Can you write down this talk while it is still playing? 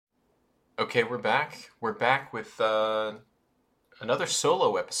Okay, we're back. We're back with another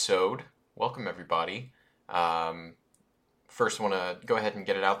solo episode. Welcome, everybody. Um, First, I want to go ahead and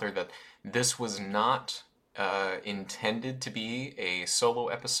get it out there that this was not intended to be a solo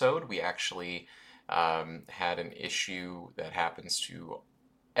episode. We actually had an issue that happens to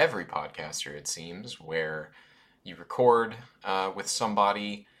every podcaster, it seems, where you record with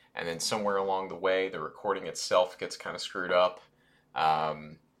somebody, and then somewhere along the way, the recording itself gets kind of screwed up.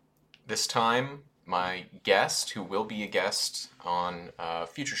 Um, this time, my guest, who will be a guest on a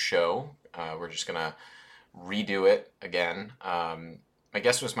future show, we're just gonna redo it again. My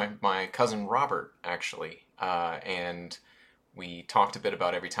guest was my cousin Robert, actually, and we talked a bit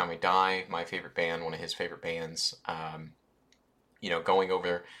about Every Time I Die, my favorite band, one of his favorite bands. Going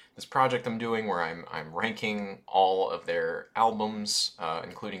over this project I'm doing where I'm ranking all of their albums,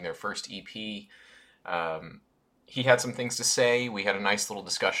 including their first EP. Um, he had some things to say. We had a nice little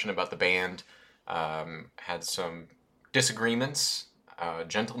discussion about the band. Had some disagreements,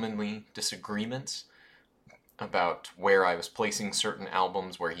 gentlemanly disagreements about where I was placing certain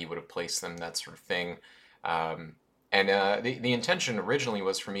albums, where he would have placed them, that sort of thing. The intention originally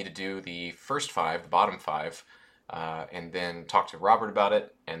was for me to do the first five, the bottom five, and then talk to Robert about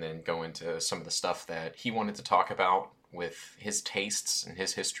it, and then go into some of the stuff that he wanted to talk about with his tastes and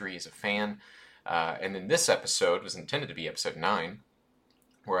his history as a fan. And then this episode was intended to be episode 9,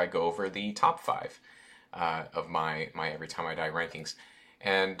 where I go over the top 5 of my Every Time I Die rankings.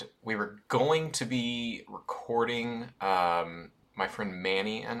 And we were going to be recording, my friend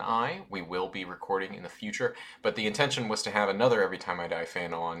Manny and we will be recording in the future, but the intention was to have another Every Time I Die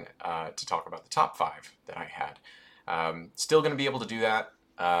fan on to talk about the top 5 that I had. Still going to be able to do that,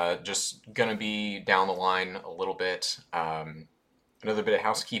 just going to be down the line a little bit. Another bit of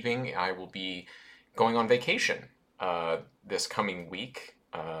housekeeping, I will be going on vacation this coming week.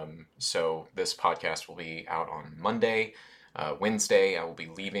 So this podcast will be out on Monday. Wednesday, I will be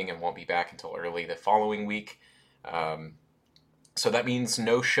leaving and won't be back until early the following week. So that means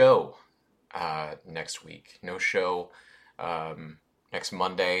no show next week. No show next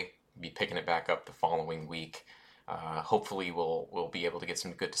Monday. Be picking it back up the following week. Hopefully we'll be able to get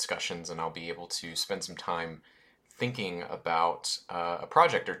some good discussions, and I'll be able to spend some time thinking about a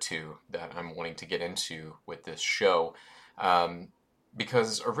project or two that I'm wanting to get into with this show.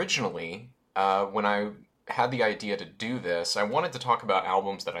 Because originally, when I had the idea to do this, I wanted to talk about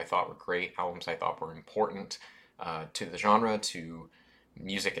albums that I thought were great, albums I thought were important to the genre, to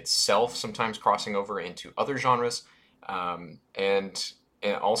music itself, sometimes crossing over into other genres. And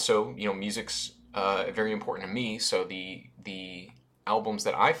also, music's very important to me, so the albums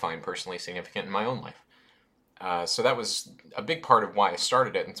that I find personally significant in my own life. So that was a big part of why I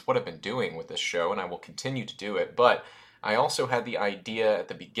started it, and it's what I've been doing with this show, and I will continue to do it. But I also had the idea at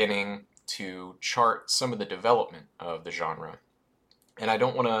the beginning to chart some of the development of the genre. And I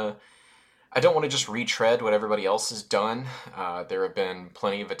don't want to just retread what everybody else has done. There have been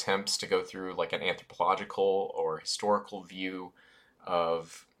plenty of attempts to go through like an anthropological or historical view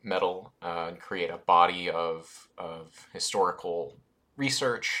of metal and create a body of historical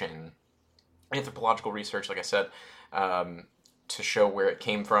research and anthropological research, like I said, to show where it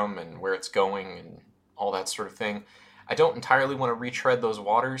came from and where it's going and all that sort of thing. I don't entirely want to retread those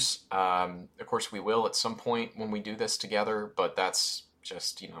waters. Of course, we will at some point when we do this together, but that's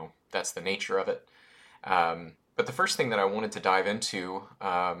just, that's the nature of it. But the first thing that I wanted to dive into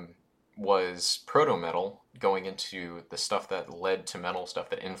was proto-metal, going into the stuff that led to metal, stuff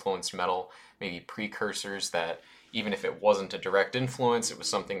that influenced metal, maybe precursors that, even if it wasn't a direct influence, it was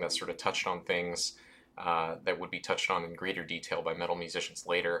something that sort of touched on things that would be touched on in greater detail by metal musicians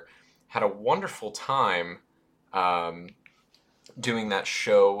later. Had a wonderful time doing that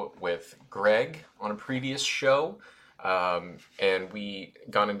show with Greg on a previous show, and we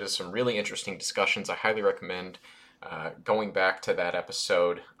got into some really interesting discussions. I highly recommend going back to that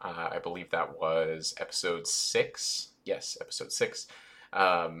episode. I believe that was episode 6. Yes, episode 6.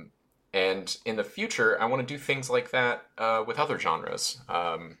 And in the future, I want to do things like that with other genres,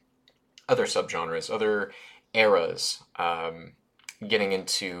 other subgenres, other eras, getting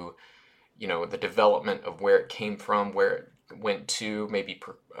into the development of where it came from, where it went to, maybe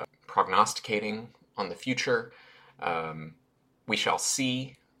prognosticating on the future. We shall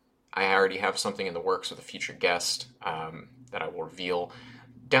see. I already have something in the works with a future guest that I will reveal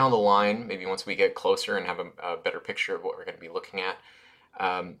down the line, maybe once we get closer and have a better picture of what we're going to be looking at.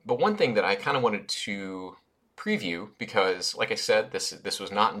 But one thing that I kind of wanted to preview, because, like I said, this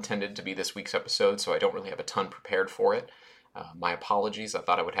was not intended to be this week's episode, so I don't really have a ton prepared for it. My apologies. I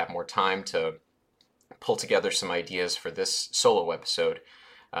thought I would have more time to pull together some ideas for this solo episode.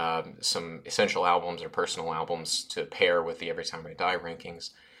 some essential albums or personal albums to pair with the Every Time I Die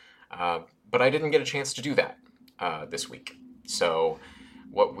rankings. But I didn't get a chance to do that this week. So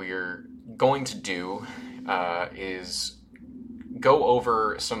what we're going to do is go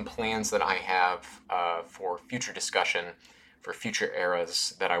over some plans that I have for future discussion, for future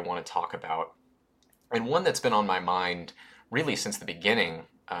eras that I want to talk about. And one that's been on my mind really since the beginning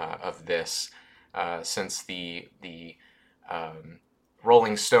of this, since the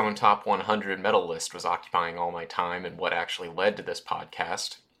Rolling Stone Top 100 metal list was occupying all my time, and what actually led to this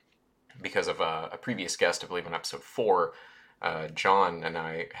podcast, because of a previous guest, I believe in episode 4, John and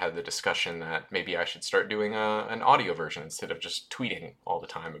I had the discussion that maybe I should start doing an audio version instead of just tweeting all the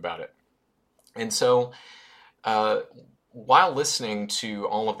time about it. And so while listening to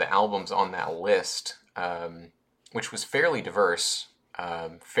all of the albums on that list, which was fairly diverse,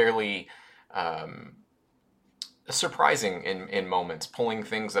 fairly surprising in moments, pulling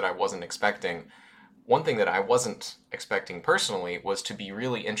things that I wasn't expecting. One thing that I wasn't expecting personally was to be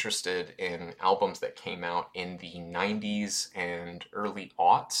really interested in albums that came out in the 90s and early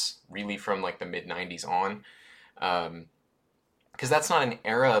aughts, really from like the mid-90s on. Because that's not an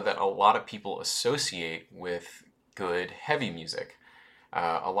era that a lot of people associate with good heavy music.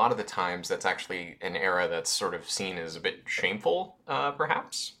 A lot of the times that's actually an era that's sort of seen as a bit shameful,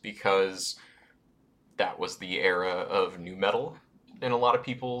 perhaps, because that was the era of nu metal in a lot of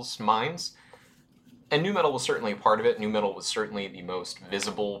people's minds. And nu metal was certainly a part of it. Nu metal was certainly the most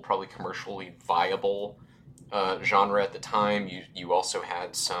visible, probably commercially viable genre at the time. You also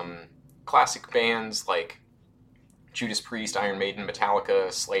had some classic bands like Judas Priest, Iron Maiden,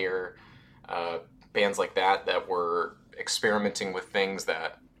 Metallica, Slayer, bands like that were experimenting with things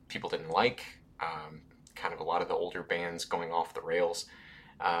that people didn't like. Kind of a lot of the older bands going off the rails.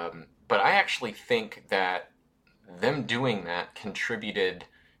 But I actually think that them doing that contributed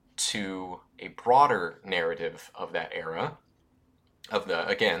to a broader narrative of that era, of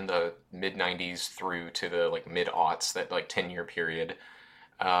the mid-90s through to the like mid-aughts, that like 10-year period,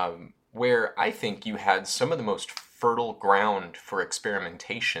 where I think you had some of the most fertile ground for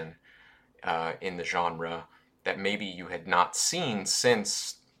experimentation in the genre that maybe you had not seen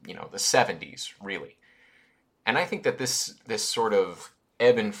since, the 70s, really. And I think that this sort of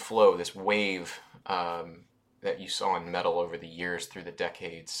ebb and flow, this wave that you saw in metal over the years, through the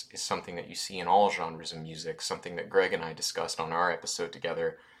decades, is something that you see in all genres of music. Something that Greg and I discussed on our episode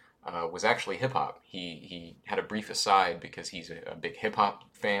together was actually hip-hop. He had a brief aside because he's a big hip-hop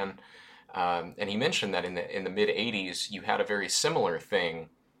fan, and he mentioned that in the mid-'80s you had a very similar thing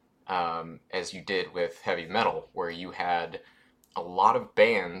as you did with heavy metal, where you had a lot of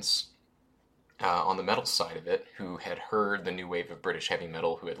bands on the metal side of it who had heard the new wave of British heavy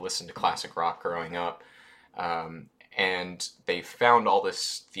metal, who had listened to classic rock growing up, and they found all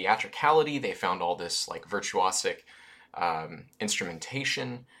this theatricality, they found all this like virtuosic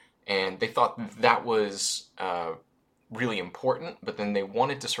instrumentation, and they thought that was really important, but then they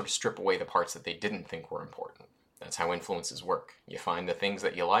wanted to sort of strip away the parts that they didn't think were important. That's how influences work. You find the things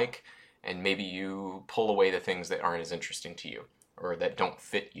that you like, and maybe you pull away the things that aren't as interesting to you, or that don't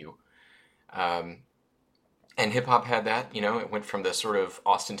fit you. And hip-hop had that, it went from the sort of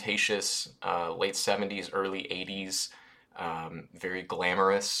ostentatious late 70s, early 80s, very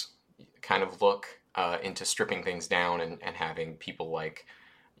glamorous kind of look, into stripping things down and having people like,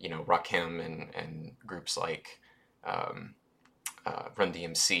 Rakim and groups like Run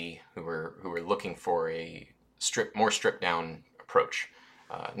DMC who were looking for a more stripped down approach.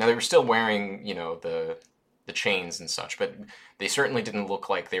 Now they were still wearing, the chains and such, but they certainly didn't look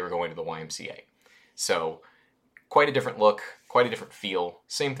like they were going to the YMCA. So quite a different look, quite a different feel.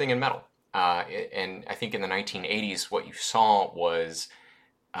 Same thing in metal. And I think in the 1980s, what you saw was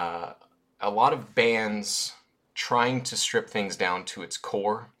a lot of bands trying to strip things down to its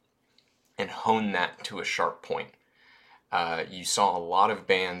core and hone that to a sharp point. You saw a lot of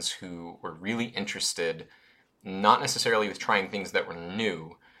bands who were really interested, not necessarily with trying things that were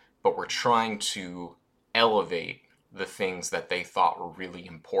new, but were trying to elevate the things that they thought were really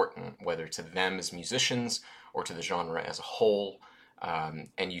important, whether to them as musicians or to the genre as a whole.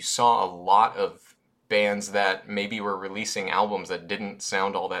 And you saw a lot of bands that maybe were releasing albums that didn't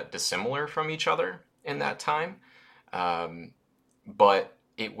sound all that dissimilar from each other in that time. But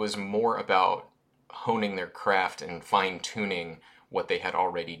it was more about honing their craft and fine-tuning what they had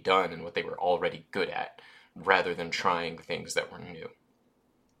already done and what they were already good at, rather than trying things that were new.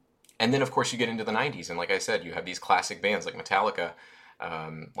 And then, of course, you get into the 90s, and like I said, you have these classic bands like Metallica,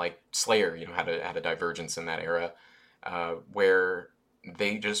 like Slayer, had a divergence in that era, where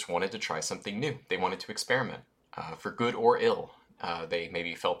they just wanted to try something new. They wanted to experiment, for good or ill. They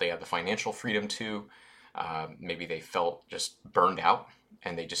maybe felt they had the financial freedom to. Maybe they felt just burned out,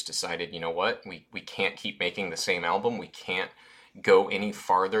 and they just decided, you know what, we can't keep making the same album. We can't go any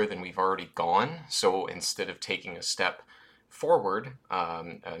farther than we've already gone. So instead of taking a step forward,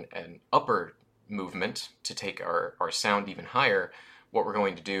 an upper movement to take our sound even higher, what we're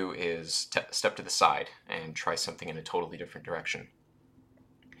going to do is step to the side and try something in a totally different direction.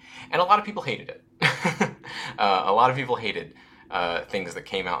 And a lot of people hated it. A lot of people hated things that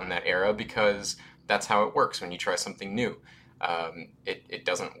came out in that era because that's how it works when you try something new. It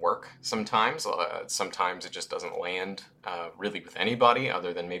doesn't work sometimes. Sometimes it just doesn't land really with anybody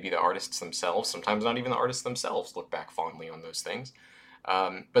other than maybe the artists themselves. Sometimes not even the artists themselves look back fondly on those things.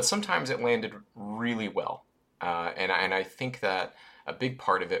 But sometimes it landed really well. And I think that a big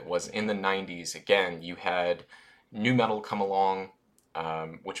part of it was in the 90s. Again, you had nu metal come along,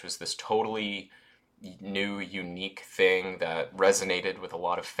 which was this totally new, unique thing that resonated with a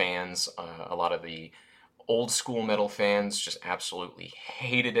lot of fans. A lot of the old school metal fans just absolutely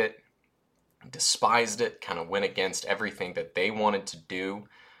hated it, despised it, kind of went against everything that they wanted to do.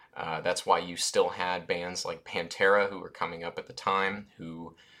 That's why you still had bands like Pantera, who were coming up at the time,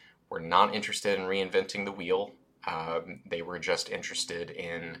 who were not interested in reinventing the wheel. They were just interested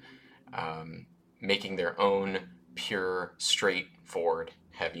in making their own pure, straightforward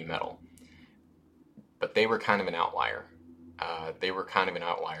heavy metal. But they were kind of an outlier.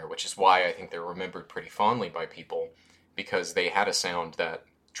 Which is why I think they're remembered pretty fondly by people, because they had a sound that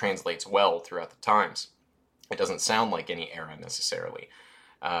translates well throughout the times. It doesn't sound like any era necessarily.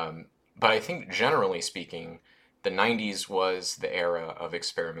 But I think generally speaking, the 90s was the era of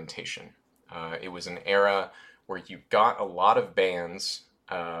experimentation. It was an era where you got a lot of bands,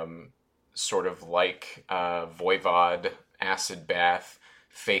 sort of like Voivod, Acid Bath,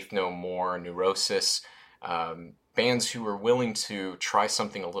 Faith No More, Neurosis, bands who were willing to try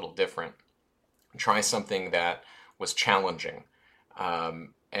something a little different, try something that was challenging.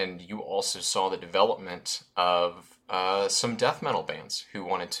 And you also saw the development of some death metal bands who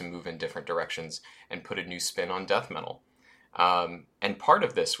wanted to move in different directions and put a new spin on death metal. And part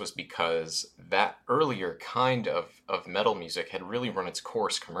of this was because that earlier kind of metal music had really run its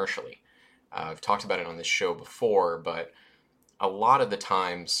course commercially. I've talked about it on this show before, but a lot of the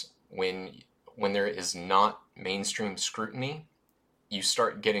times when there is not mainstream scrutiny, you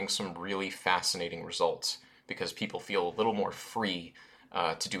start getting some really fascinating results because people feel a little more free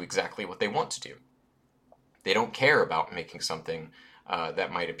to do exactly what they want to do. They don't care about making something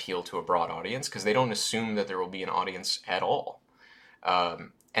that might appeal to a broad audience because they don't assume that there will be an audience at all.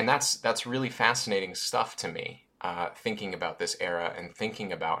 And that's really fascinating stuff to me, thinking about this era and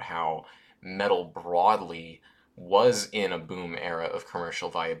thinking about how metal broadly was in a boom era of commercial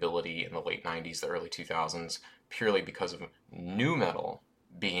viability in the late 90s, the early 2000s, purely because of nu metal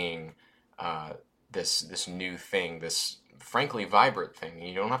being this new thing, this frankly vibrant thing.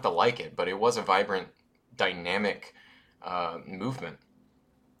 You don't have to like it, but it was a vibrant, dynamic movement.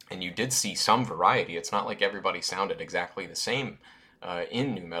 And you did see some variety. It's not like everybody sounded exactly the same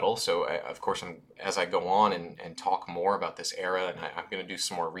in nu metal. So, of course, as I go on and talk more about this era, and I'm going to do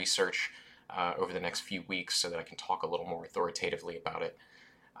some more research over the next few weeks so that I can talk a little more authoritatively about it.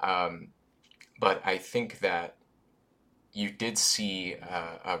 But I think that you did see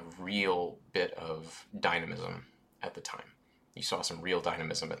a real bit of dynamism at the time. You saw some real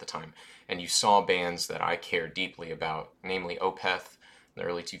dynamism at the time. And you saw bands that I care deeply about, namely Opeth in the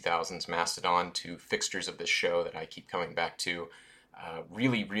early 2000s, Mastodon, two fixtures of this show that I keep coming back to,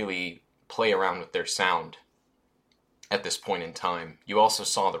 really, really play around with their sound at this point in time. You also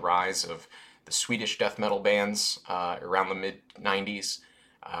saw the rise of the Swedish death metal bands around the mid-90s,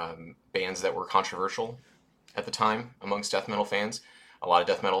 bands that were controversial at the time amongst death metal fans. A lot of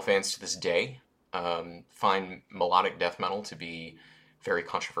death metal fans to this day find melodic death metal to be very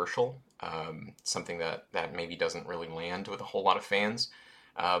controversial, something that maybe doesn't really land with a whole lot of fans.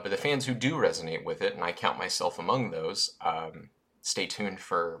 But the fans who do resonate with it, and I count myself among those, stay tuned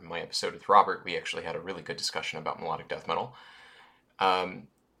for my episode with Robert. We actually had a really good discussion about melodic death metal.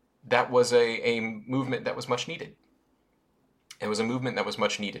 That was a movement that was much needed. It was a movement that was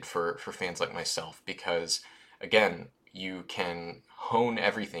much needed for fans like myself because, again, you can hone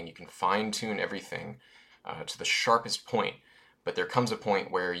everything, you can fine-tune everything to the sharpest point, but there comes a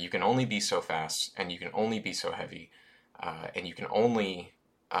point where you can only be so fast and you can only be so heavy and you can only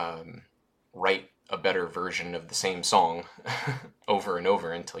write a better version of the same song over and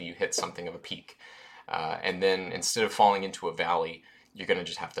over until you hit something of a peak. And then instead of falling into a valley, you're going to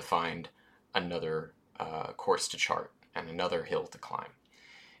just have to find another course to chart and another hill to climb.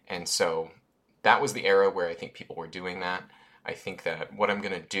 And so that was the era where I think people were doing that. I think that what I'm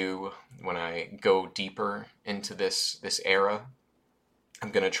going to do when I go deeper into this era,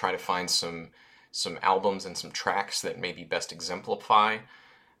 I'm going to try to find some albums and some tracks that maybe best exemplify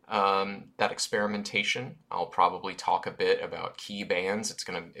that experimentation. I'll probably talk a bit about key bands. It's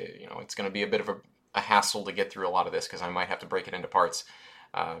gonna be a bit of a hassle to get through a lot of this because I might have to break it into parts.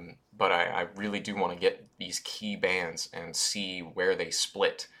 But I really do want to get these key bands and see where they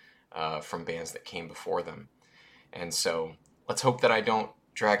split from bands that came before them. And so let's hope that I don't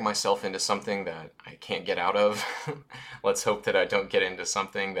drag myself into something that I can't get out of. Let's hope that I don't get into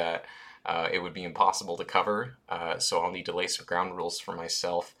something that it would be impossible to cover. So I'll need to lay some ground rules for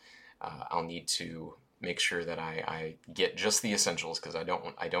myself. I'll need to make sure that I get just the essentials because I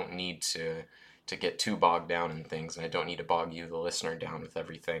don't need to get too bogged down in things, and I don't need to bog you, the listener, down with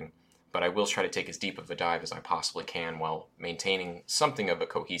everything. But I will try to take as deep of a dive as I possibly can while maintaining something of a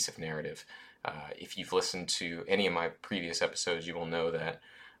cohesive narrative. If you've listened to any of my previous episodes, you will know that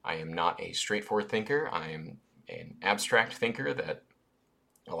I am not a straightforward thinker. I am an abstract thinker that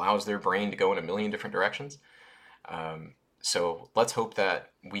allows their brain to go in a million different directions. So let's hope that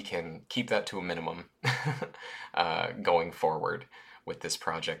we can keep that to a minimum going forward with this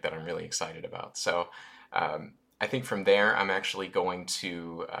project that I'm really excited about. So I think from there, I'm actually going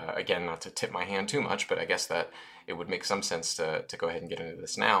to, again, not to tip my hand too much, but I guess that it would make some sense to go ahead and get into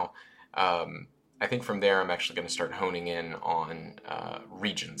this now. I think from there, I'm actually going to start honing in on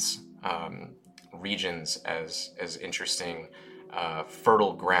regions. Regions as interesting,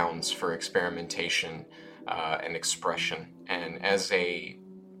 fertile grounds for experimentation and expression. And as a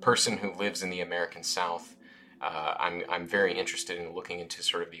person who lives in the American South, I'm very interested in looking into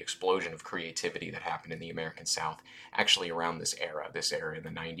sort of the explosion of creativity that happened in the American South, actually around this era in the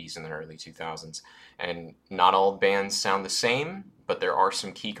 90s and the early 2000s. And not all bands sound the same, but there are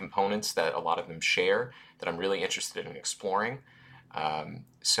some key components that a lot of them share that I'm really interested in exploring.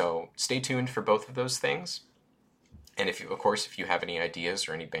 So stay tuned for both of those things. And if you have any ideas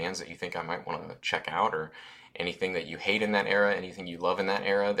or any bands that you think I might want to check out, or anything that you hate in that era, anything you love in that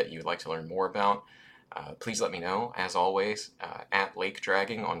era that you would like to learn more about, please let me know. As always, at Lake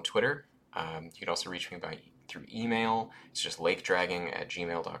Dragging on Twitter. You can also reach me through email. It's just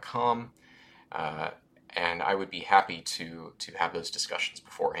lakedragging@gmail.com. And I would be happy to have those discussions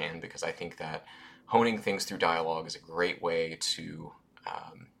beforehand, because I think that honing things through dialogue is a great way to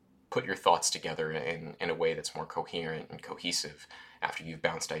put your thoughts together in a way that's more coherent and cohesive after you've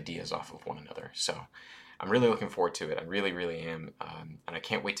bounced ideas off of one another. So I'm really looking forward to it. I really, really am. And I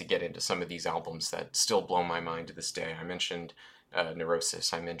can't wait to get into some of these albums that still blow my mind to this day. I mentioned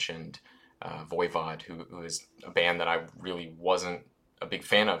Neurosis. I mentioned Voivod, who is a band that I really wasn't a big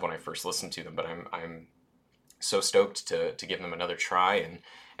fan of when I first listened to them, but I'm so stoked to give them another try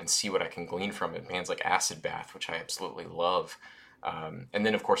and see what I can glean from it. Bands like Acid Bath, which I absolutely love. And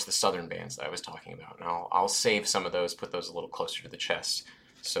then, of course, the Southern bands that I was talking about. And I'll save some of those, put those a little closer to the chest,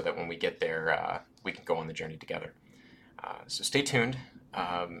 so that when we get there, we can go on the journey together. So stay tuned.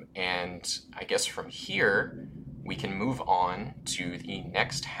 And I guess from here, we can move on to the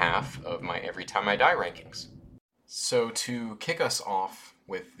next half of my Every Time I Die rankings. So to kick us off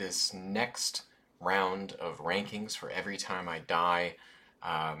with this next round of rankings for Every Time I Die,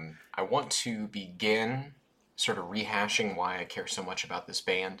 I want to begin sort of rehashing why I care so much about this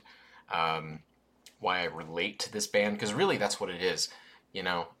band, why I relate to this band, because really that's what it is.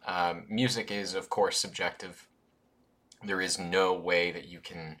 Music is, of course, subjective. There is no way that you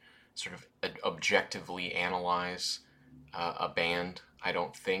can sort of objectively analyze a band, I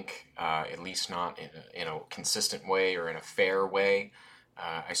don't think, at least not in a consistent way or in a fair way.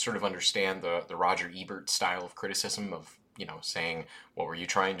 I sort of understand the Roger Ebert style of criticism of, saying, what were you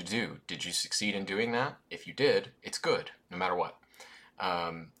trying to do? Did you succeed in doing that? If you did, it's good, no matter what.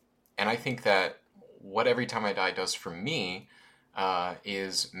 And I think that what Every Time I Die does for me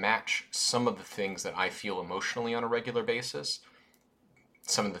is match some of the things that I feel emotionally on a regular basis,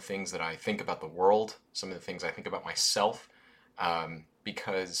 some of the things that I think about the world, some of the things I think about myself,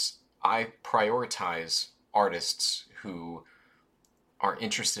 because I prioritize artists who are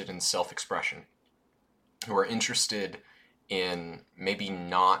interested in self-expression, who are interested in maybe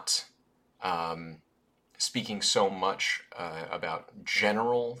not speaking so much about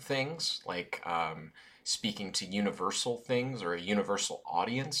general things, like speaking to universal things or a universal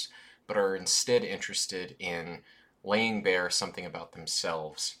audience, but are instead interested in laying bare something about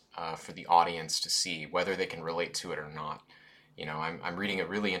themselves for the audience to see, whether they can relate to it or not. I'm reading a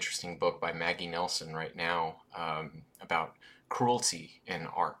really interesting book by Maggie Nelson right now about cruelty in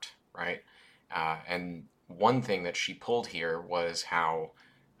art, right? And one thing that she pulled here was how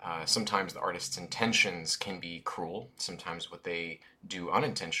Sometimes the artist's intentions can be cruel. Sometimes what they do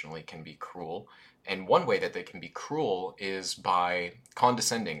unintentionally can be cruel. And one way that they can be cruel is by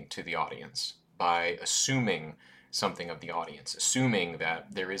condescending to the audience, by assuming something of the audience, assuming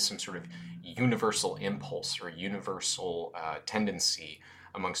that there is some sort of universal impulse or universal tendency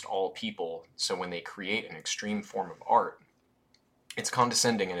amongst all people. So when they create an extreme form of art, it's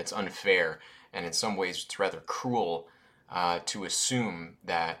condescending and it's unfair, and in some ways it's rather cruel to assume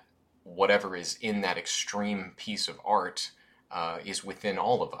that whatever is in that extreme piece of art is within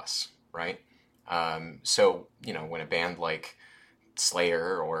all of us, right? So, when a band like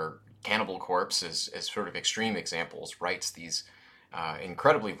Slayer or Cannibal Corpse, as sort of extreme examples, writes these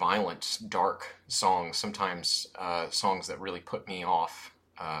incredibly violent, dark songs, sometimes songs that really put me off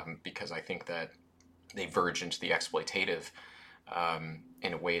because I think that they verge into the exploitative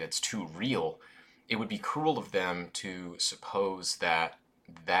in a way that's too real. It would be cruel of them to suppose that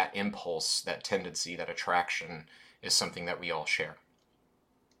that impulse, that tendency, that attraction is something that we all share.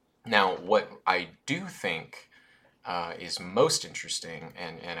 Now, what I do think is most interesting,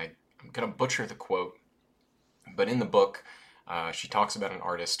 and I'm going to butcher the quote, but in the book, she talks about an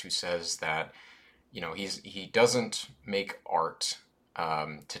artist who says that, he doesn't make art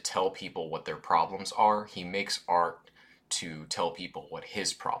to tell people what their problems are. He makes art to tell people what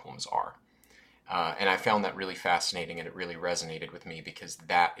his problems are. And I found that really fascinating, and it really resonated with me because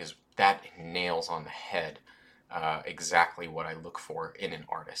that nails on the head exactly what I look for in an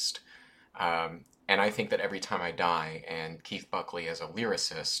artist. And I think that Every Time I Die and Keith Buckley as a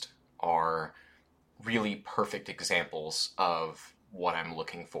lyricist are really perfect examples of what I'm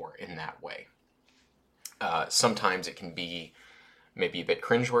looking for in that way. Sometimes it can be maybe a bit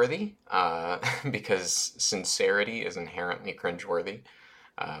cringeworthy because sincerity is inherently cringeworthy.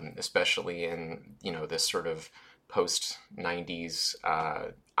 Especially in this sort of post 90s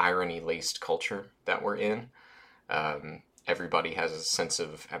irony-laced culture that we're in. Everybody has a sense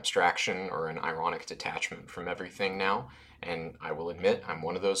of abstraction or an ironic detachment from everything now, and I will admit I'm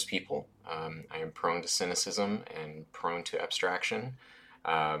one of those people. I am prone to cynicism and prone to abstraction,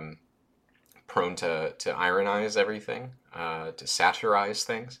 prone to ironize everything, to satirize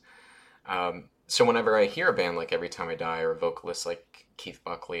things. So whenever I hear a band like Every Time I Die, or a vocalist like Keith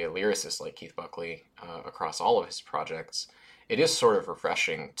Buckley, a lyricist like Keith Buckley, across all of his projects, it is sort of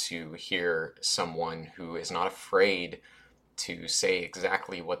refreshing to hear someone who is not afraid to say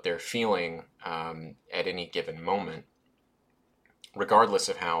exactly what they're feeling at any given moment, regardless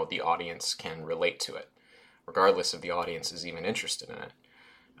of how the audience can relate to it, regardless if the audience is even interested in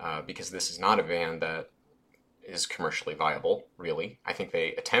it. Because this is not a band that is commercially viable, really. I think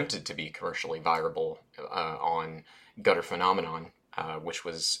they attempted to be commercially viable on Gutter Phenomenon, which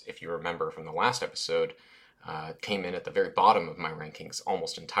was, if you remember from the last episode, came in at the very bottom of my rankings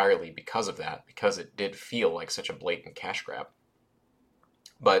almost entirely because of that, because it did feel like such a blatant cash grab.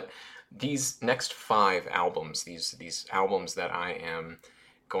 But these next 5 albums, these albums that I am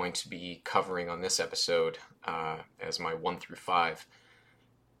going to be covering on this episode as my 1 through 5,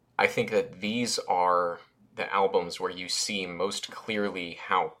 I think that these are the albums where you see most clearly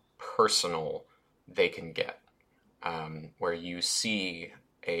how personal they can get, where you see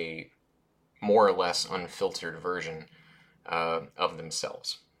a more or less unfiltered version of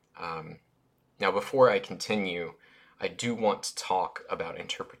themselves. Now, before I continue, I do want to talk about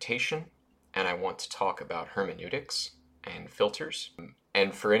interpretation, and I want to talk about hermeneutics and filters.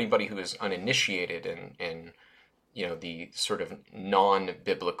 And for anybody who is uninitiated in the sort of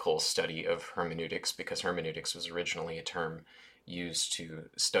non-biblical study of hermeneutics, because hermeneutics was originally a term used to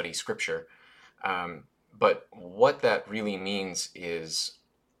study scripture. But what that really means is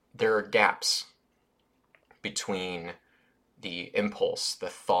there are gaps between the impulse, the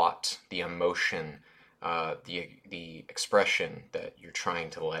thought, the emotion, the expression that you're trying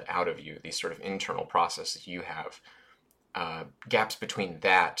to let out of you, these sort of internal processes you have. Gaps between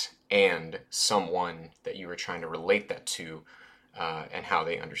that and someone that you were trying to relate that to and how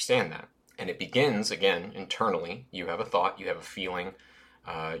they understand that. And it begins, again, internally. You have a thought, you have a feeling,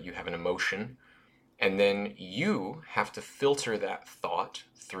 you have an emotion, and then you have to filter that thought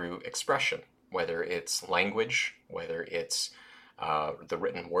through expression, whether it's language, whether it's the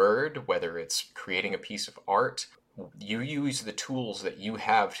written word, whether it's creating a piece of art. You use the tools that you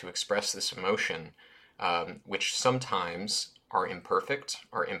have to express this emotion, which sometimes are imperfect,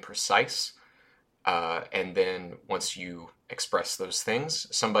 are imprecise, and then once you express those things,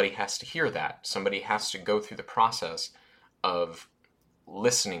 somebody has to hear that. Somebody has to go through the process of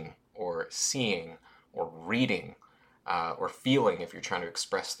listening or seeing or reading or feeling, if you're trying to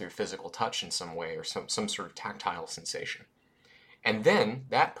express through physical touch in some way or some sort of tactile sensation. And then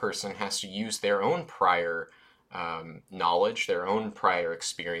that person has to use their own prior knowledge, their own prior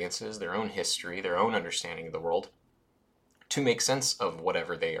experiences, their own history, their own understanding of the world to make sense of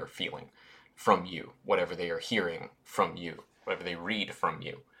whatever they are feeling from you, whatever they are hearing from you, whatever they read from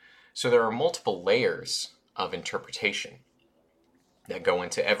you. So there are multiple layers of interpretation that go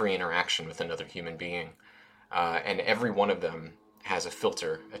into every interaction with another human being. And every one of them has a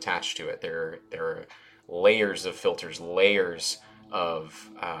filter attached to it. There are layers of filters, layers of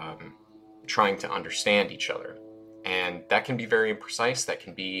trying to understand each other. And that can be very imprecise. That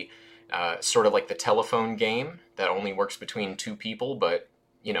can be sort of like the telephone game that only works between two people, but,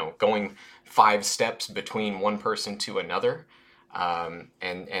 going 5 steps between one person to another. And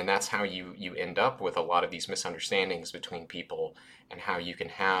that's how you end up with a lot of these misunderstandings between people, and how you can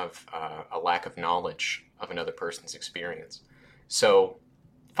have a lack of knowledge of another person's experience. So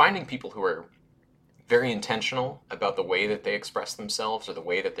finding people who are very intentional about the way that they express themselves or the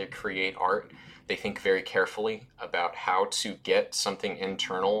way that they create art, they think very carefully about how to get something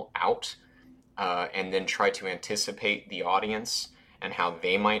internal out, and then try to anticipate the audience and how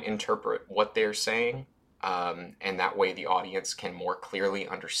they might interpret what they're saying. And that way the audience can more clearly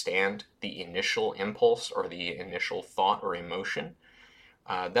understand the initial impulse or the initial thought or emotion.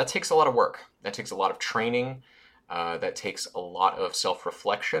 That takes a lot of work. That takes a lot of training. That takes a lot of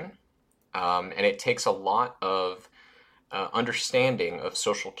self-reflection. And it takes a lot of understanding of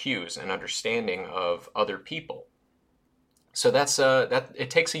social cues and understanding of other people. So that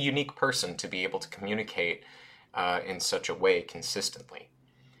it takes a unique person to be able to communicate in such a way consistently.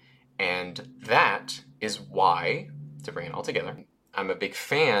 And that is why, to bring it all together, I'm a big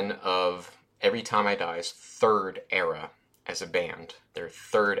fan of Every Time I Die's third era as a band, their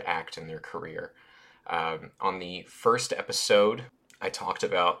third act in their career. On the first episode, I talked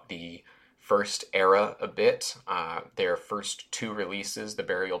about the first era a bit. Their first 2 releases, The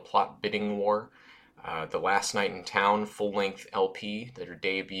Burial Plot Bidding War, The Last Night in Town full-length LP, their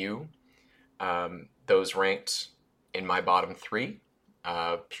debut. Those ranked in my bottom 3.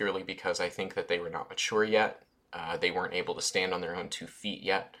 Purely because I think that they were not mature yet. They weren't able to stand on their own 2 feet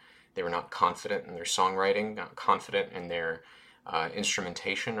yet. They were not confident in their songwriting, not confident in their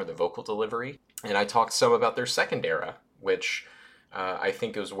instrumentation or the vocal delivery. And I talked some about their second era, which I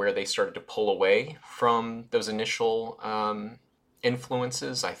think was where they started to pull away from those initial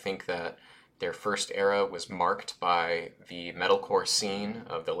influences. I think that their first era was marked by the metalcore scene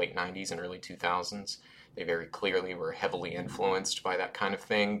of the late 90s and early 2000s. They very clearly were heavily influenced by that kind of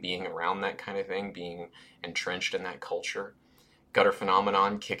thing, being around that kind of thing, being entrenched in that culture. Gutter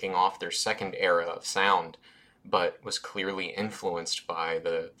Phenomenon kicking off their second era of sound, but was clearly influenced by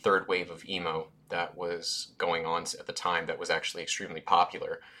the third wave of emo that was going on at the time, that was actually extremely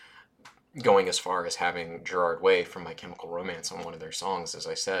popular, going as far as having Gerard Way from My Chemical Romance on one of their songs, as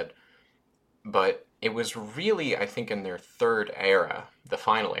I said. But it was really, I think, in their third era, the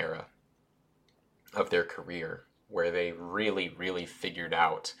final era of their career, where they really, really figured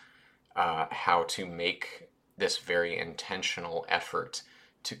out how to make this very intentional effort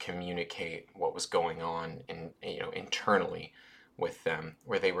to communicate what was going on internally with them,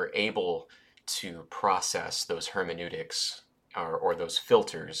 where they were able to process those hermeneutics or those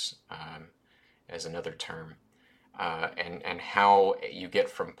filters, as another term, and how you get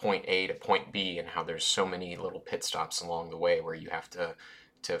from point A to point B, and how there's so many little pit stops along the way where you have to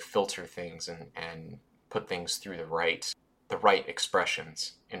filter things and put things through the right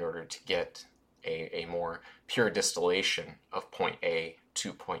expressions in order to get a more pure distillation of point A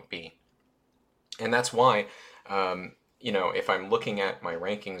to point B. And that's why, if I'm looking at my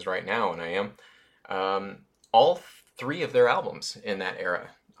rankings right now, and I am, all 3 of their albums in that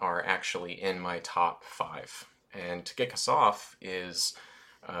era are actually in my top 5. And To Kick Us Off is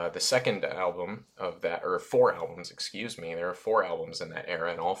the second album of that, or 4 albums, excuse me. There are 4 albums in that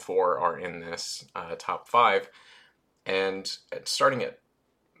era, and all 4 are in this top 5. And starting at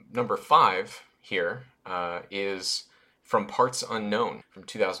number 5 here is From Parts Unknown from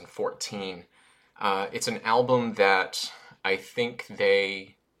 2014. It's an album that I think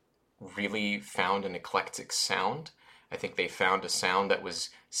they really found an eclectic sound. I think they found a sound that was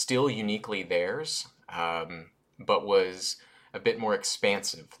still uniquely theirs, but was a bit more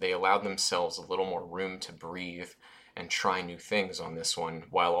expansive. They allowed themselves a little more room to breathe and try new things on this one,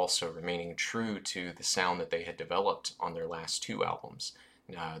 while also remaining true to the sound that they had developed on their last 2 albums,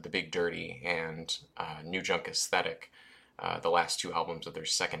 The Big Dirty and New Junk Aesthetic, the last 2 albums of their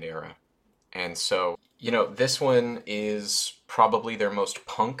second era. And so, this one is probably their most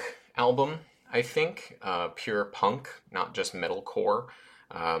punk album, I think. Pure punk, not just metalcore.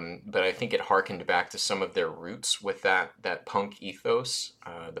 But I think it harkened back to some of their roots with that punk ethos,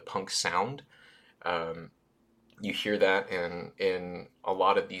 the punk sound. Um, you hear that in a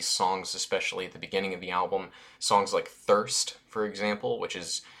lot of these songs, especially at the beginning of the album. Songs like Thirst, for example, which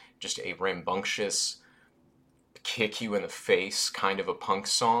is just a rambunctious, kick you in the face kind of a punk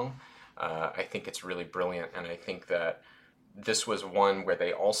song. I think it's really brilliant, and I think that this was one where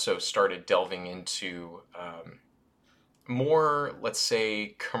they also started delving into more, let's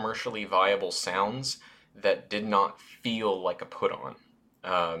say, commercially viable sounds that did not feel like a put on.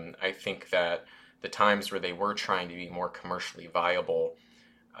 I think that the times where they were trying to be more commercially viable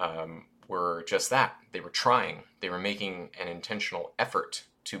were just that. They were trying. They were making an intentional effort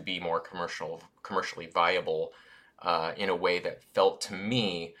to be more commercially viable in a way that felt to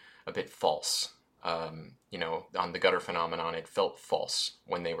me a bit false. On the Gutter Phenomenon, it felt false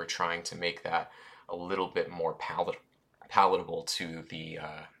when they were trying to make that a little bit more palatable to the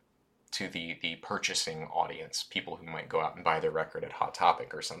purchasing audience, people who might go out and buy their record at Hot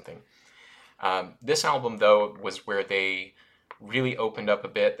Topic or something. This album, though, was where they really opened up a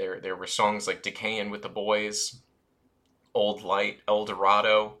bit. There were songs like Decaying with the Boys, Old Light, El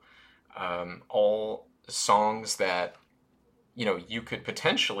Dorado, all songs that, you could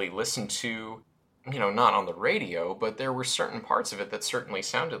potentially listen to, not on the radio, but there were certain parts of it that certainly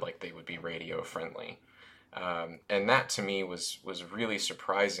sounded like they would be radio friendly. And that to me was really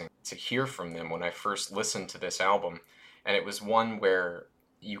surprising to hear from them when I first listened to this album. And it was one where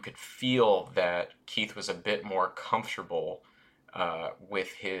you could feel that Keith was a bit more comfortable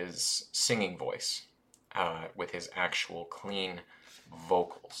with his singing voice, with his actual clean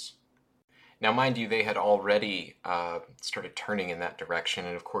vocals. Now, mind you, they had already started turning in that direction,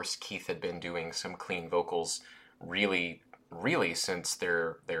 and of course Keith had been doing some clean vocals really, really since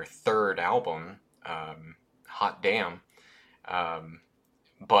their third album, Hot Damn,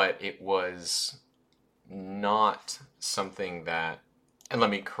 but it was not something that, and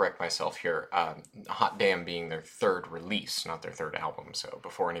let me correct myself here, Hot Damn being their third release, not their third album, so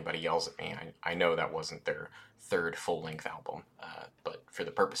before anybody yells at me, I know that wasn't their third full-length album, but for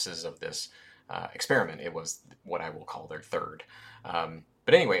the purposes of this experiment, it was what I will call their third.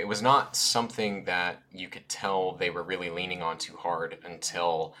 But anyway, it was not something that you could tell they were really leaning on too hard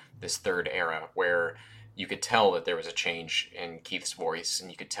until this third era, where you could tell that there was a change in Keith's voice,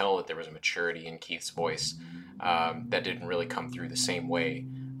 and you could tell that there was a maturity in Keith's voice that didn't really come through the same way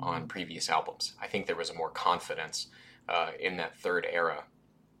on previous albums. I think there was a more confidence in that third era,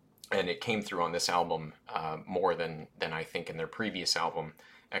 and it came through on this album more than I think in their previous album,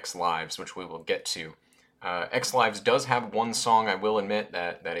 X Lives, which we will get to. X Lives does have one song, I will admit,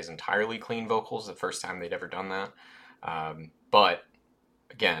 that is entirely clean vocals, the first time they'd ever done that. But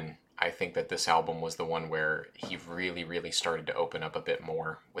again, I think that this album was the one where he really, really started to open up a bit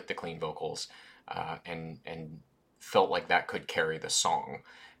more with the clean vocals, and felt like that could carry the song.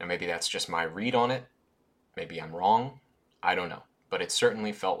 And maybe that's just my read on it. Maybe I'm wrong. I don't know. But it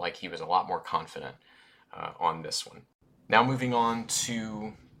certainly felt like he was a lot more confident on this one. Now moving on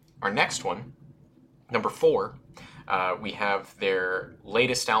to our next one, number 4, we have their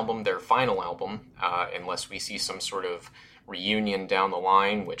latest album, their final album, unless we see some sort of reunion down the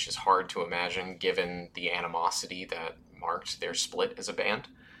line, which is hard to imagine given the animosity that marked their split as a band.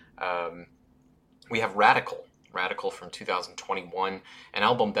 We have Radical from 2021, an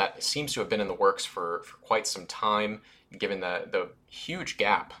album that seems to have been in the works for quite some time, given the huge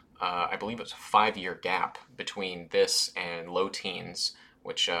gap. I believe it was a 5-year gap between this and Low Teens,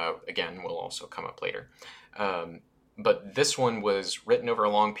 which, again, will also come up later. But this one was written over a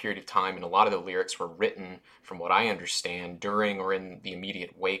long period of time, and a lot of the lyrics were written, from what I understand, during or in the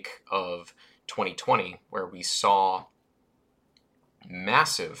immediate wake of 2020, where we saw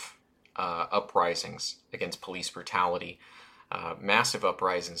massive uprisings against police brutality, massive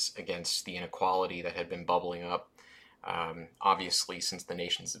uprisings against the inequality that had been bubbling up. Obviously, since the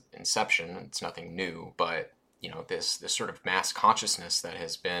nation's inception, it's nothing new, but this sort of mass consciousness that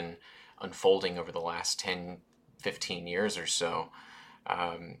has been unfolding over the last 10, 15 years or so,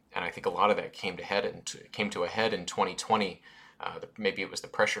 and I think a lot of that came to a head in 2020. Maybe it was the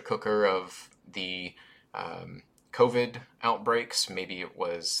pressure cooker of the COVID outbreaks. Maybe it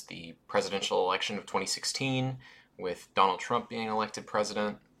was the presidential election of 2016 with Donald Trump being elected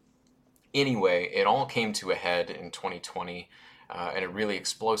president. Anyway, it all came to a head in 2020 in a really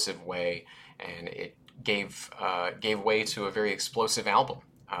explosive way, and it gave way to a very explosive album.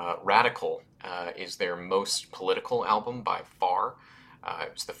 Radical is their most political album by far.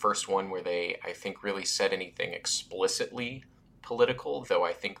 It was the first one where they, I think, really said anything explicitly political, though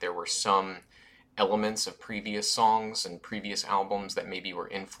I think there were some elements of previous songs and previous albums that maybe were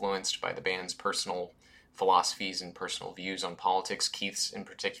influenced by the band's personal philosophies and personal views on politics, Keith's in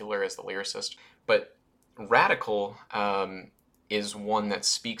particular as the lyricist. But Radical is one that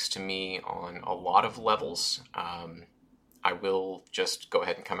speaks to me on a lot of levels. I will just go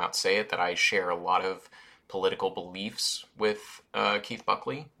ahead and come out and say it, that I share a lot of political beliefs with Keith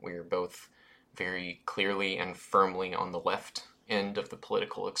Buckley. We're both very clearly and firmly on the left end of the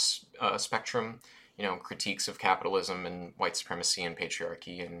political spectrum. You know, critiques of capitalism and white supremacy and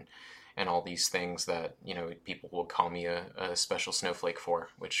patriarchy and all these things that, you know, people will call me a special snowflake for,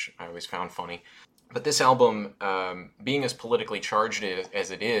 which I always found funny. But this album, being as politically charged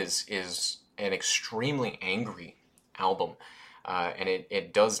as it is an extremely angry album. And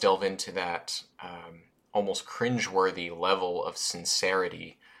it does delve into that almost cringeworthy level of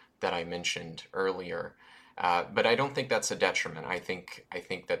sincerity that I mentioned earlier. But I don't think that's a detriment. I think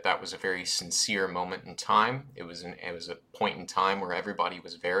that was a very sincere moment in time. It was a point in time where everybody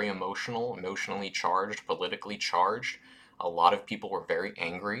was very emotionally charged, politically charged. A lot of people were very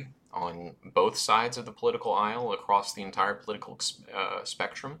angry on both sides of the political aisle across the entire political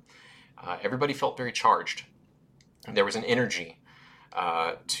spectrum. Everybody felt very charged. There was an energy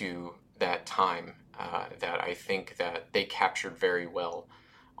to that time that I think that they captured very well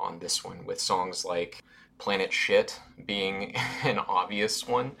on this one, with songs like Planet Shit being an obvious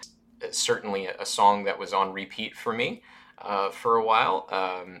one. Certainly a song that was on repeat for me for a while.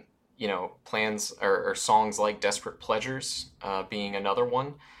 You know, plans or songs like Desperate Pleasures being another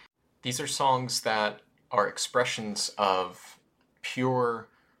one. These are songs that are expressions of pure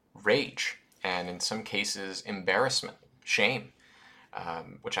rage and in some cases embarrassment, shame,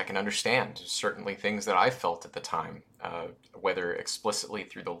 which I can understand. Certainly things that I felt at the time, whether explicitly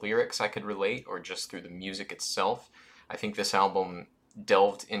through the lyrics I could relate or just through the music itself. I think this album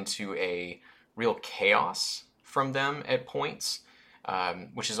delved into a real chaos from them at points,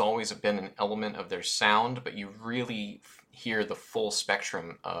 which has always been an element of their sound, but you really hear the full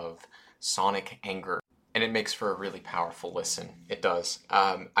spectrum of sonic anger. And it makes for a really powerful listen. It does.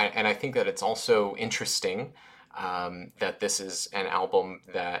 And I think that it's also interesting that this is an album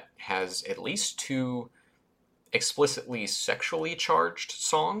that has at least two explicitly sexually charged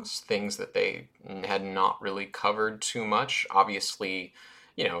songs, things that they had not really covered too much. Obviously,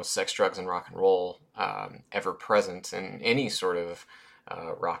 you know, sex, drugs, and rock and roll ever present in any sort of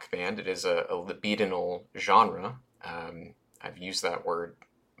rock band. It is a libidinal genre. I've used that word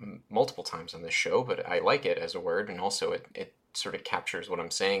multiple times on this show, but I like it as a word, and also it sort of captures what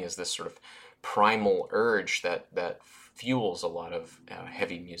I'm saying is this sort of primal urge that fuels a lot of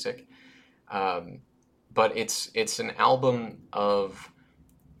heavy music. But it's an album of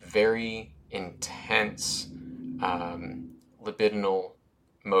very intense libidinal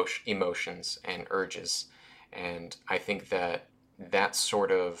emotions and urges, and I think that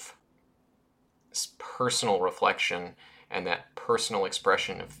sort of personal reflection and that personal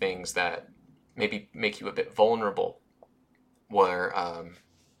expression of things that maybe make you a bit vulnerable were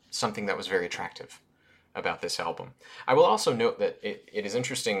something that was very attractive about this album. I will also note that it is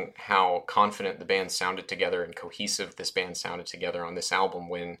interesting how confident the band sounded together and cohesive this band sounded together on this album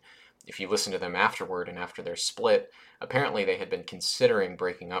when, if you listen to them afterward and after their split, apparently they had been considering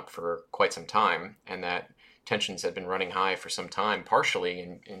breaking up for quite some time, and that tensions had been running high for some time, partially,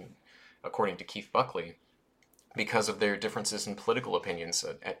 in according to Keith Buckley, because of their differences in political opinions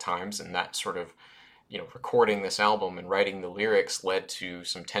at times, and that sort of, you know, recording this album and writing the lyrics led to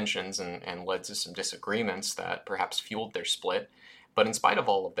some tensions and led to some disagreements that perhaps fueled their split. But in spite of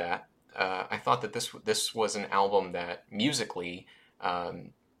all of that, I thought that this was an album that musically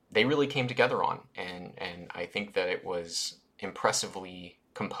they really came together on, and I think that it was impressively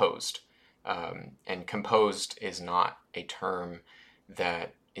composed. And composed is not a term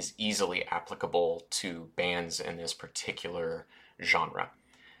that is easily applicable to bands in this particular genre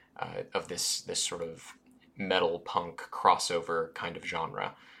of this sort of metal punk crossover kind of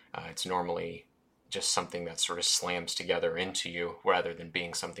genre. It's normally just something that sort of slams together into you rather than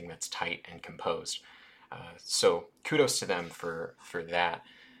being something that's tight and composed. So kudos to them for that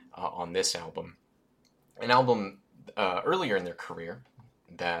on this album. An album earlier in their career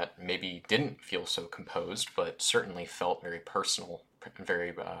that maybe didn't feel so composed, but certainly felt very personal,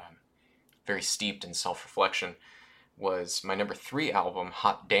 very steeped in self-reflection, was my number 3 album,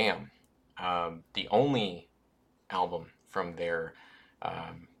 Hot Damn, the only album from their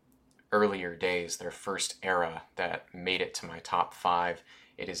earlier days, their first era, that made it to my top 5.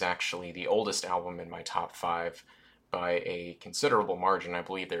 It is actually the oldest album in my top 5 by a considerable margin. I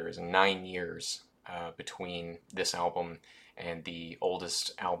believe there is 9 years between this album and the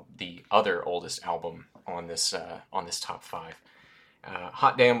other oldest album on this top five.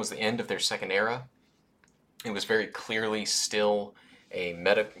 Hot Damn was the end of their second era. It was very clearly still a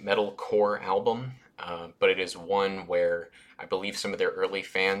metalcore album, but it is one where I believe some of their early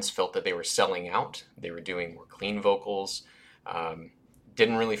fans felt that they were selling out. They were doing more clean vocals.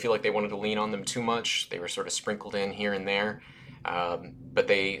 Didn't really feel like they wanted to lean on them too much. They were sort of sprinkled in here and there. But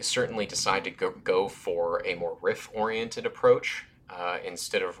they certainly decided to go for a more riff-oriented approach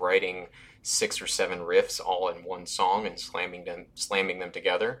instead of writing 6 or 7 riffs all in one song and slamming them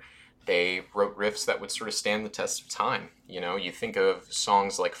together. They wrote riffs that would sort of stand the test of time. You know, you think of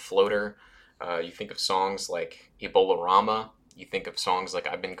songs like Floater, you think of songs like Ebola-Rama, you think of songs like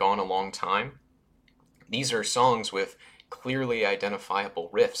I've Been Gone a Long Time. These are songs with clearly identifiable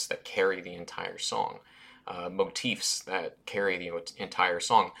riffs that carry the entire song. Motifs that carry the entire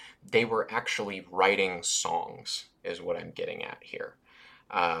song. They were actually writing songs, is what I'm getting at here.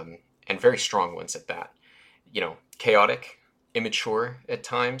 And very strong ones at that. You know, chaotic, immature at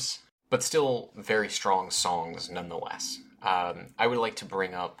times, but still very strong songs nonetheless. I would like to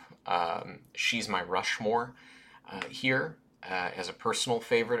bring up She's My Rushmore here as a personal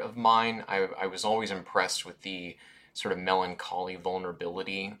favorite of mine. I was always impressed with the sort of melancholy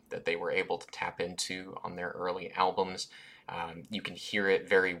vulnerability that they were able to tap into on their early albums. You can hear it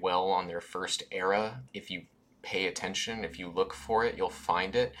very well on their first era. If you pay attention, if you look for it, you'll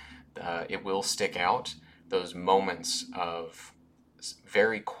find it. It will stick out. Those moments of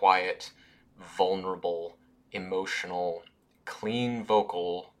very quiet, vulnerable, emotional, clean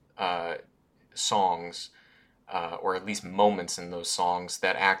vocal songs, or at least moments in those songs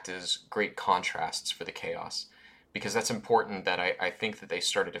that act as great contrasts for the chaos. Because that's important. That I think that they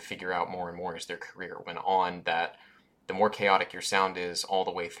started to figure out more and more as their career went on, that the more chaotic your sound is all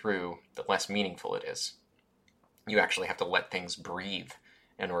the way through, the less meaningful it is. You actually have to let things breathe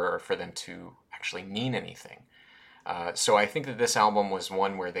in order for them to actually mean anything. So I think that this album was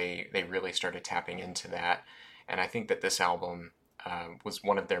one where they really started tapping into that. And I think that this album was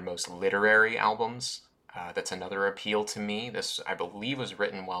one of their most literary albums. That's another appeal to me. This, I believe, was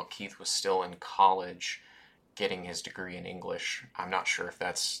written while Keith was still in college, getting his degree in English. I'm not sure if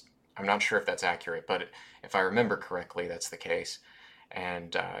that's accurate, but if I remember correctly, that's the case.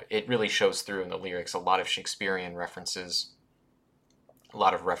 And it really shows through in the lyrics. A lot of Shakespearean references, a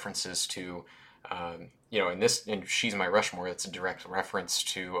lot of references to, in She's My Rushmore, it's a direct reference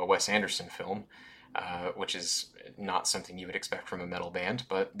to a Wes Anderson film, which is not something you would expect from a metal band,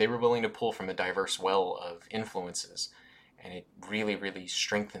 but they were willing to pull from a diverse well of influences. And it really, really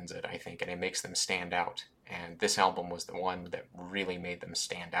strengthens it, I think, and it makes them stand out. And this album was the one that really made them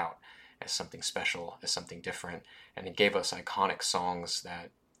stand out as something special, as something different. And it gave us iconic songs that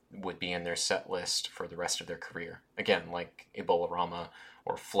would be in their set list for the rest of their career. Again, like Ebola-Rama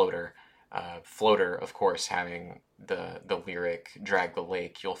or Floater. Floater, of course, having the lyric, Drag the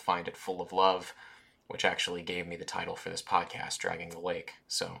Lake, You'll Find It Full of Love, which actually gave me the title for this podcast, Dragging the Lake.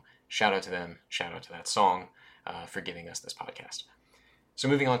 So shout out to them, shout out to that song for giving us this podcast. So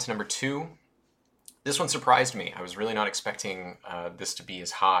moving on to number 2. This one surprised me. I was really not expecting this to be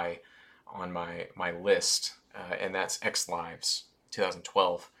as high on my list, and that's X Lives,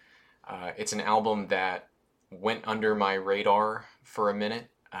 2012. It's an album that went under my radar for a minute.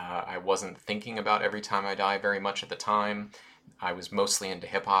 I wasn't thinking about Every Time I Die very much at the time. I was mostly into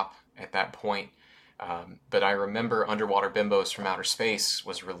hip-hop at that point. But I remember Underwater Bimbos from Outer Space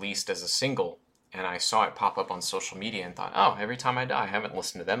was released as a single, and I saw it pop up on social media and thought, oh, Every Time I Die, I haven't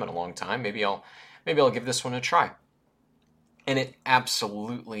listened to them in a long time. Maybe I'll give this one a try. And it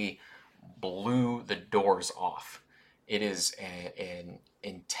absolutely blew the doors off. It is an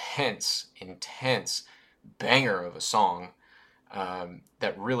intense banger of a song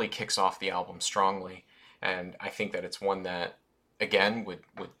that really kicks off the album strongly. And I think that it's one that, again, would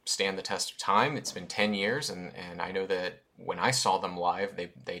stand the test of time. It's been 10 years, and I know that when I saw them live,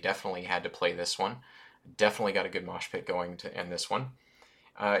 they definitely had to play this one. Definitely got a good mosh pit going to end this one.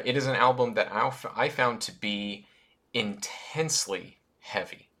 It is an album that I found to be intensely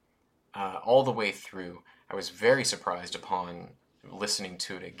heavy all the way through. I was very surprised upon listening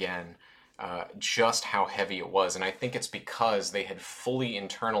to it again, just how heavy it was. And I think it's because they had fully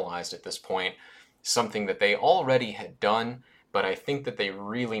internalized at this point something that they already had done, but I think that they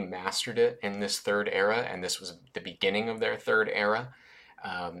really mastered it in this third era, and this was the beginning of their third era,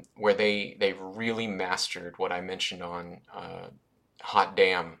 where they really mastered what I mentioned on Hot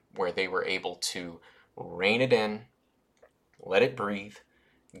Damn, where they were able to rein it in, let it breathe,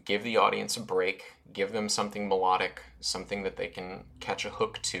 give the audience a break, give them something melodic, something that they can catch a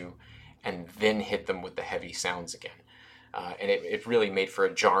hook to, and then hit them with the heavy sounds again. And it really made for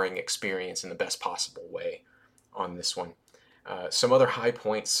a jarring experience in the best possible way on this one. Some other high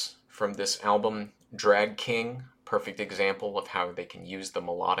points from this album: Drag King, perfect example of how they can use the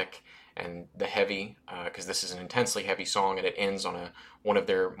melodic and the heavy, because this is an intensely heavy song and it ends on one of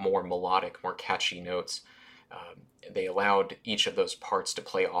their more melodic, more catchy notes. They allowed each of those parts to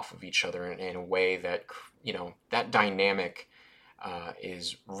play off of each other in a way that, that dynamic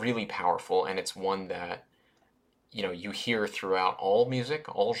is really powerful, and it's one that, you hear throughout all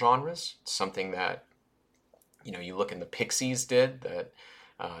music, all genres. It's something that, you look in the Pixies did, that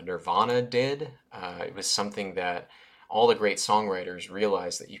Nirvana did. It was something that all the great songwriters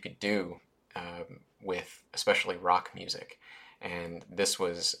realized that you could do with especially rock music. And this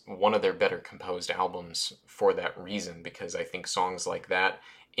was one of their better composed albums for that reason, because I think songs like that,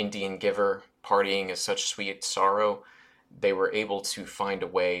 Indian Giver, Partying is Such Sweet Sorrow, they were able to find a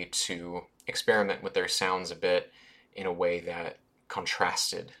way to experiment with their sounds a bit in a way that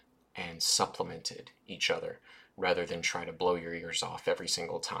contrasted and supplemented each other, rather than try to blow your ears off every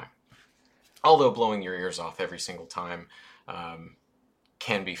single time. Although blowing your ears off every single time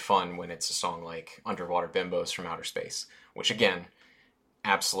can be fun when it's a song like Underwater Bimbos from Outer Space, which again,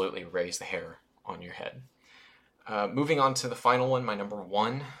 absolutely raise the hair on your head. Moving on to the final one, my number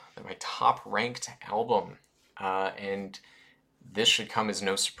one, my top ranked album. And this should come as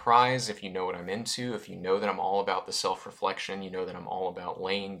no surprise if you know what I'm into, if you know that I'm all about the self-reflection, you know that I'm all about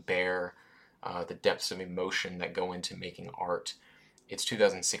laying bare the depths of emotion that go into making art. It's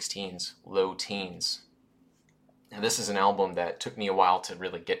 2016's Low Teens. Now, this is an album that took me a while to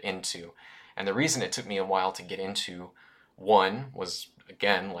really get into. And the reason it took me a while to get into, one, was,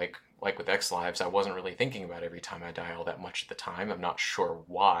 again, like with X Lives, I wasn't really thinking about Every Time I Die all that much at the time. I'm not sure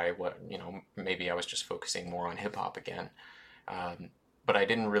why. Maybe I was just focusing more on hip-hop again. But I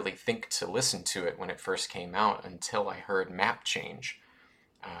didn't really think to listen to it when it first came out until I heard Map Change,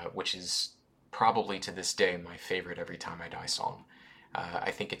 which is probably to this day my favorite Every Time I Die song.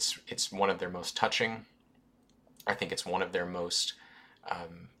 I think it's one of their most touching. I think it's one of their most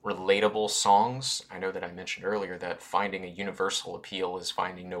relatable songs. I know that I mentioned earlier that finding a universal appeal is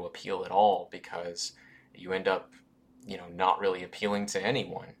finding no appeal at all, because you end up, not really appealing to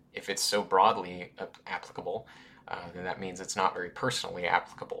anyone. If it's so broadly applicable, then that means it's not very personally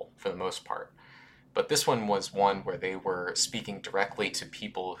applicable for the most part. But this one was one where they were speaking directly to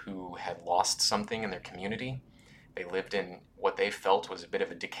people who had lost something in their community. They lived in what they felt was a bit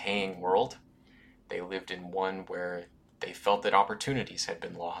of a decaying world. They lived in one where they felt that opportunities had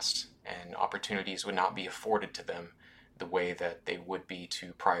been lost, and opportunities would not be afforded to them the way that they would be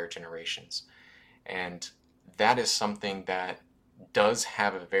to prior generations. And that is something that does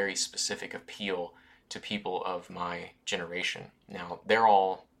have a very specific appeal to people of my generation. Now, they're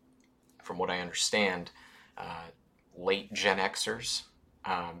all, from what I understand, late Gen Xers,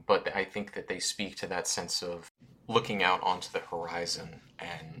 but I think that they speak to that sense of looking out onto the horizon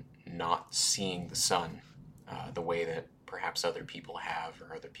and not seeing the sun the way that perhaps other people have,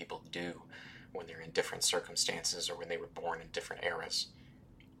 or other people do when they're in different circumstances or when they were born in different eras.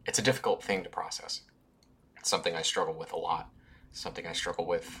 It's a difficult thing to process. It's something I struggle with a lot. Something I struggle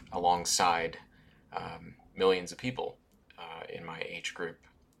with alongside millions of people in my age group.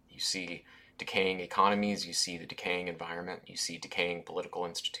 You see decaying economies, you see the decaying environment, you see decaying political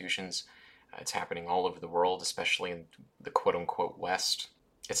institutions. It's happening all over the world, especially in the quote-unquote West.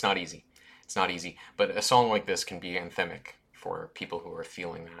 It's not easy. It's not easy. But a song like this can be anthemic for people who are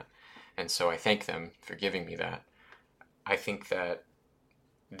feeling that. And so I thank them for giving me that. I think that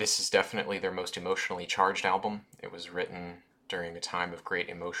this is definitely their most emotionally charged album. It was written during a time of great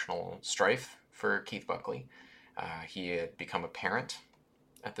emotional strife for Keith Buckley. He had become a parent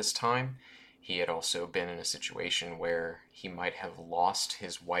at this time. He had also been in a situation where he might have lost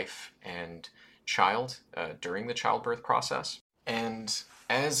his wife and child during the childbirth process. And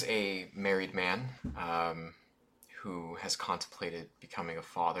as a married man who has contemplated becoming a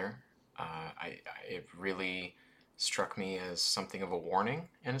father, it really struck me as something of a warning,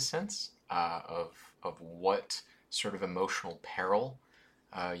 in a sense, of what sort of emotional peril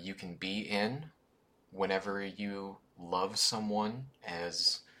you can be in whenever you love someone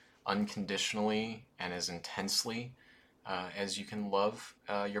as unconditionally and as intensely as you can love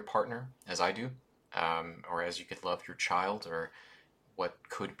your partner, as I do, or as you could love your child, or what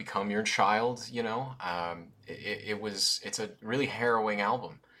could become your child. It's a really harrowing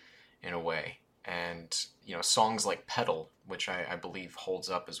album in a way. And songs like Petal, which I believe holds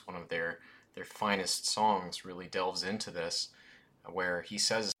up as one of their finest songs, really delves into this, where he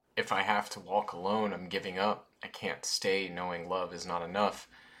says, "If I have to walk alone, I'm giving up. I can't stay knowing love is not enough."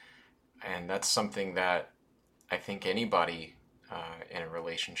 And that's something that I think anybody in a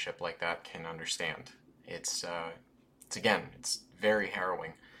relationship like that can understand. It's very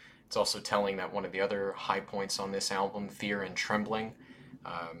harrowing. It's also telling that one of the other high points on this album, Fear and Trembling,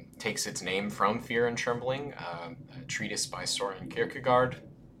 takes its name from Fear and Trembling, a treatise by Soren Kierkegaard,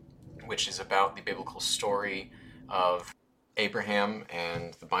 which is about the biblical story of Abraham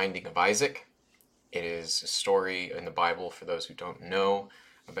and the binding of Isaac. It is a story in the Bible, for those who don't know,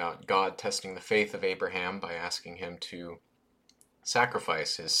 about God testing the faith of Abraham by asking him to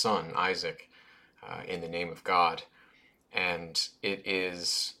sacrifice his son, Isaac, in the name of God. And it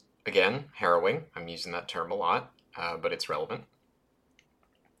is, again, harrowing. I'm using that term a lot, but it's relevant.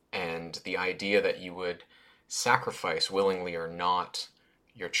 And the idea that you would sacrifice willingly or not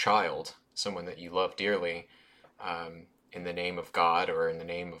your child, someone that you love dearly, in the name of God or in the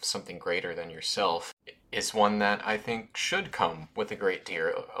name of something greater than yourself, is one that I think should come with a great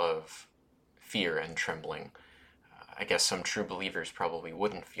deal of fear and trembling. I guess some true believers probably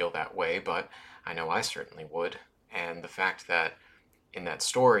wouldn't feel that way, but I know I certainly would. And the fact that in that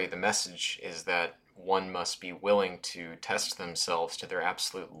story, the message is that one must be willing to test themselves to their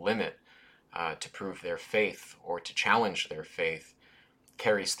absolute limit to prove their faith or to challenge their faith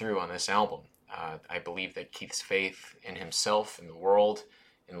carries through on this album. I believe that Keith's faith in himself, in the world,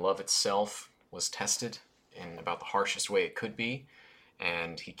 in love itself was tested in about the harshest way it could be,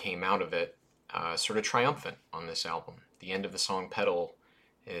 and he came out of it sort of triumphant on this album. The end of the song Petal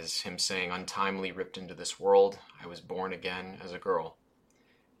is him saying, "Untimely ripped into this world, I was born again as a girl."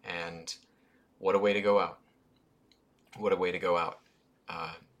 And what a way to go out. What a way to go out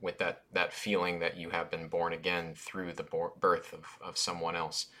with that feeling that you have been born again through the birth of someone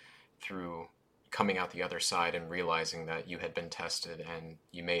else, through coming out the other side and realizing that you had been tested and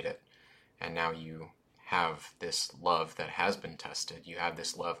you made it. And now you have this love that has been tested. You have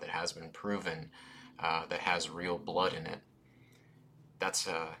this love that has been proven, that has real blood in it. That's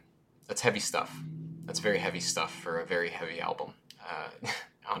heavy stuff. That's very heavy stuff for a very heavy album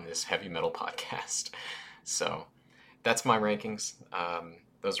on this heavy metal podcast. So that's my rankings.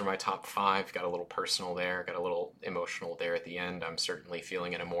 Those are my top 5. Got a little personal there, got a little emotional there at the end. I'm certainly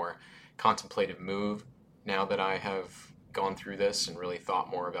feeling in a more contemplative mood now that I have gone through this and really thought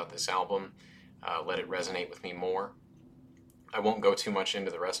more about this album, let it resonate with me more. I won't go too much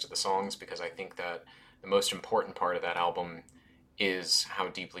into the rest of the songs because I think that the most important part of that album is how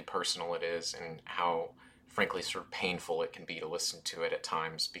deeply personal it is and how, frankly, sort of painful it can be to listen to it at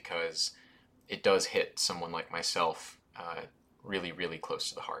times, because it does hit someone like myself really, really close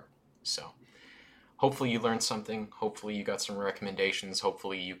to the heart. So hopefully you learned something. Hopefully you got some recommendations.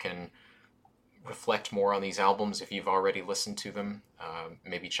 Hopefully you can reflect more on these albums if you've already listened to them.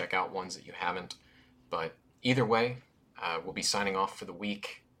 Maybe check out ones that you haven't. But either way, we'll be signing off for the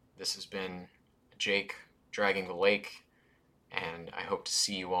week. This has been Jake Dragging the Lake, and I hope to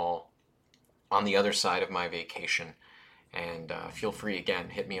see you all on the other side of my vacation. And feel free, again,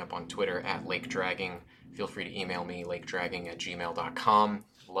 hit me up on Twitter at LakeDragging. Feel free to email me, lakedragging@gmail.com.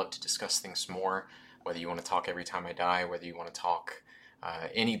 I'd love to discuss things more, whether you want to talk Every Time I Die, whether you want to talk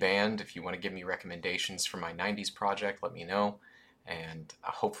any band. If you want to give me recommendations for my 90s project, let me know. And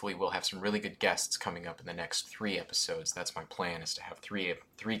hopefully we'll have some really good guests coming up in the next 3 episodes. That's my plan, is to have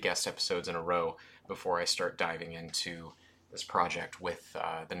three guest episodes in a row before I start diving into this project with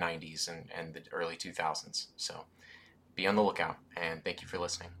the 90s and the early 2000s. So be on the lookout, and thank you for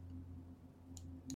listening.